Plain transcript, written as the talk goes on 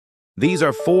These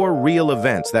are 4 real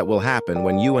events that will happen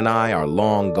when you and I are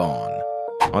long gone.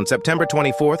 On September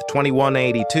 24th,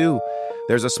 2182,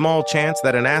 there's a small chance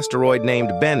that an asteroid named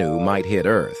Bennu might hit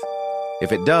Earth.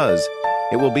 If it does,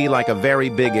 it will be like a very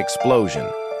big explosion,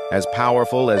 as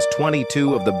powerful as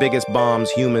 22 of the biggest bombs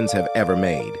humans have ever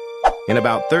made. In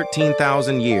about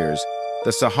 13,000 years,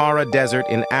 the Sahara Desert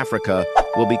in Africa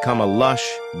will become a lush,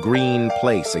 green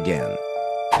place again.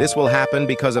 This will happen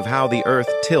because of how the Earth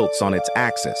tilts on its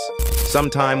axis.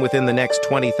 Sometime within the next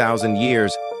 20,000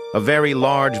 years, a very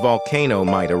large volcano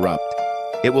might erupt.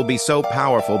 It will be so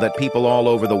powerful that people all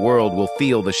over the world will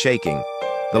feel the shaking.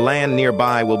 The land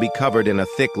nearby will be covered in a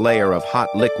thick layer of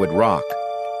hot liquid rock.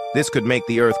 This could make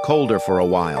the Earth colder for a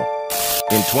while.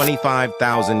 In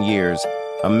 25,000 years,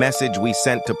 a message we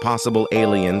sent to possible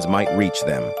aliens might reach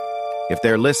them. If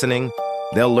they're listening,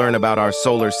 they'll learn about our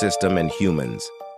solar system and humans.